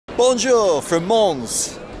Bonjour from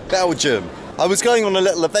Mons, Belgium. I was going on a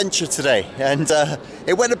little adventure today and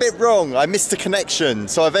it went a bit wrong. I missed a connection,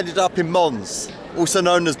 so I've ended up in Mons, also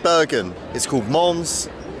known as Bergen. It's called Mons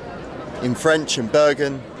in French and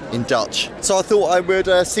Bergen in Dutch. So I thought I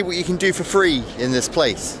would see what you can do for free in this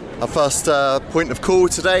place. Our first point of call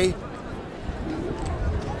today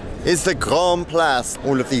is the Grand Place.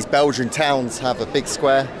 All of these Belgian towns have a big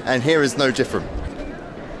square, and here is no different.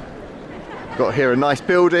 Got here a nice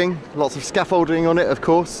building, lots of scaffolding on it, of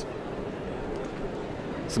course.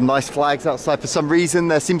 Some nice flags outside. For some reason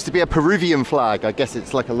there seems to be a Peruvian flag. I guess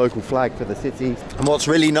it's like a local flag for the city. And what's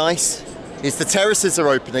really nice is the terraces are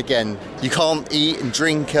open again. You can't eat and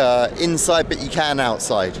drink inside, but you can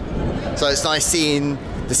outside. So it's nice seeing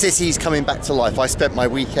the cities coming back to life. I spent my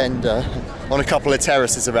weekend on a couple of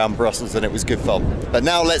terraces around Brussels and it was good fun. But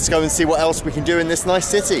now let's go and see what else we can do in this nice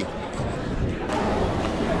city.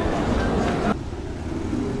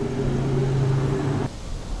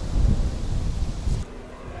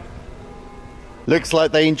 Looks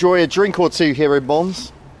like they enjoy a drink or two here in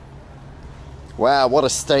Mons. Wow, what a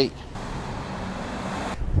state.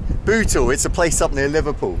 Bootle, it's a place up near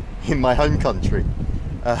Liverpool, in my home country.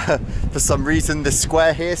 For some reason, the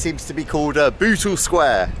square here seems to be called Bootle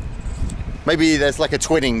Square. Maybe there's like a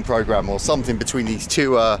twinning program or something between these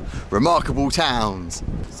two remarkable towns.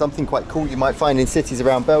 Something quite cool you might find in cities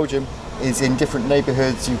around Belgium is in different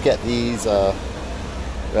neighborhoods you get these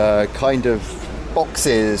kind of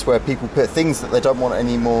boxes where people put things that they don't want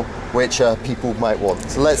anymore, which people might want.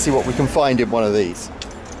 So let's see what we can find in one of these.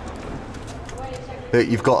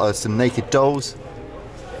 You've got some naked dolls.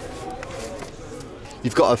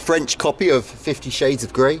 You've got a French copy of 50 Shades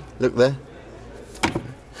of Grey, look there.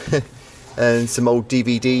 And some old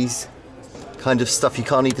DVDs, kind of stuff you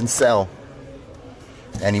can't even sell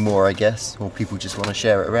anymore, I guess, or people just want to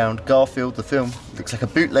share it around. Garfield, the film, looks like a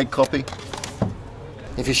bootleg copy.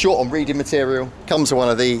 If you're short on reading material, come to one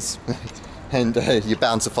of these and you're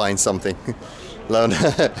bound to find something. Learn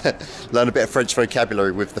a bit of French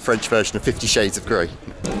vocabulary with the French version of 50 Shades of Grey.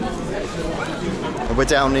 And we're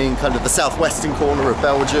down in kind of the southwestern corner of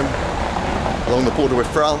Belgium, along the border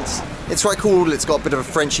with France. It's quite cool, it's got a bit of a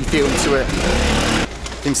Frenchy feel to it.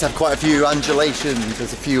 Things have quite a few undulations,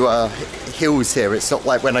 there's a few hills here. It's not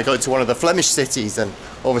like when I go to one of the Flemish cities and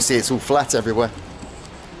obviously it's all flat everywhere.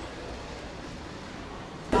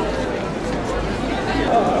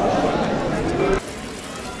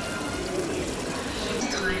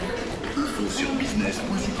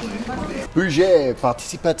 Budget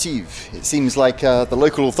participative. It seems like the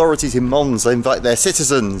local authorities in Mons invite their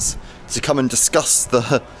citizens to come and discuss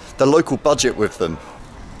the local budget with them.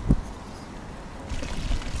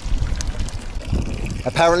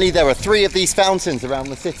 Apparently there are 3 of these fountains around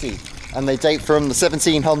the city and they date from the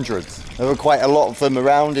 1700s. There were quite a lot of them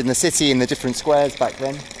around in the city in the different squares back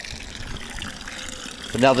then.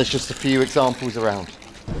 But now there's just a few examples around.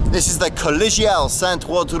 This is the Collégiale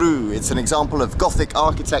Sainte-Waudru. It's an example of Gothic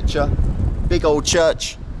architecture. Big old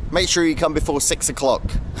church. Make sure you come before 6 o'clock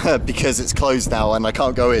because it's closed now and I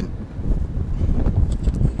can't go in.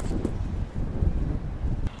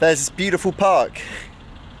 There's this beautiful park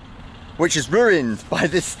which is ruined by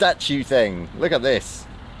this statue thing. Look at this.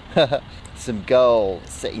 Some girl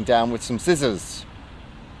sitting down with some scissors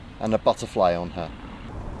and a butterfly on her.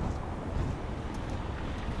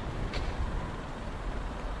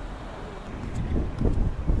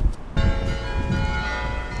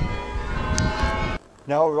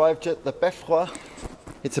 Now arrived at the Beffroi.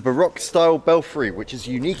 It's a Baroque style belfry which is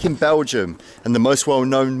unique in Belgium and the most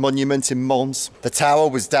well-known monument in Mons. The tower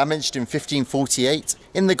was damaged in 1548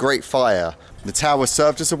 in the Great Fire. The tower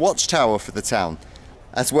served as a watchtower for the town,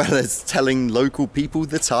 as well as telling local people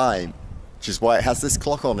the time, which is why it has this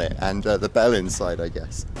clock on it and the bell inside, I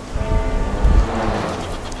guess.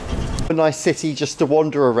 A nice city just to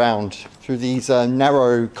wander around through these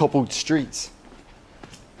narrow cobbled streets.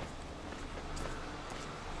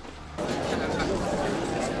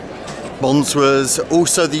 Mons was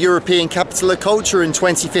also the European Capital of Culture in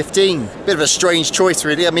 2015. Bit of a strange choice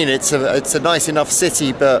really. I mean it's a nice enough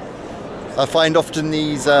city, but I find often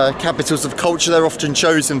these capitals of culture, they're often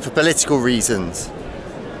chosen for political reasons.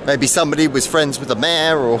 Maybe somebody was friends with the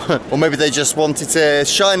mayor or maybe they just wanted to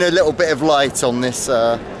shine a little bit of light on this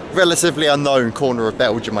relatively unknown corner of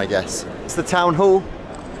Belgium, I guess. It's the town hall,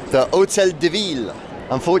 the Hôtel de Ville.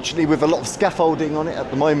 Unfortunately with a lot of scaffolding on it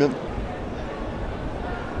at the moment.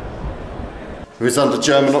 It was under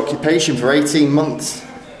German occupation for 18 months.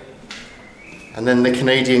 And then the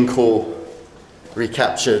Canadian Corps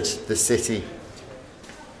recaptured the city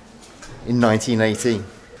in 1918.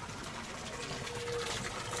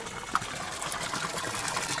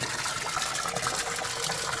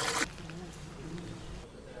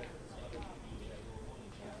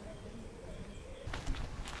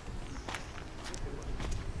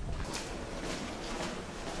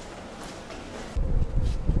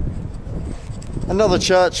 Another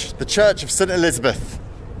church, the Church of St. Elizabeth.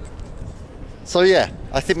 So yeah,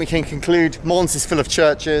 I think we can conclude Mons is full of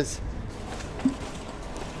churches.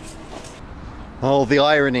 Oh, the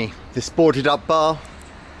irony. This boarded up bar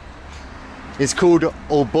is called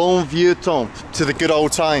Au Bon Vieux Temps, to the good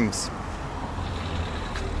old times.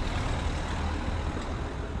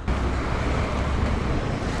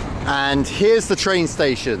 And here's the train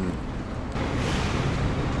station.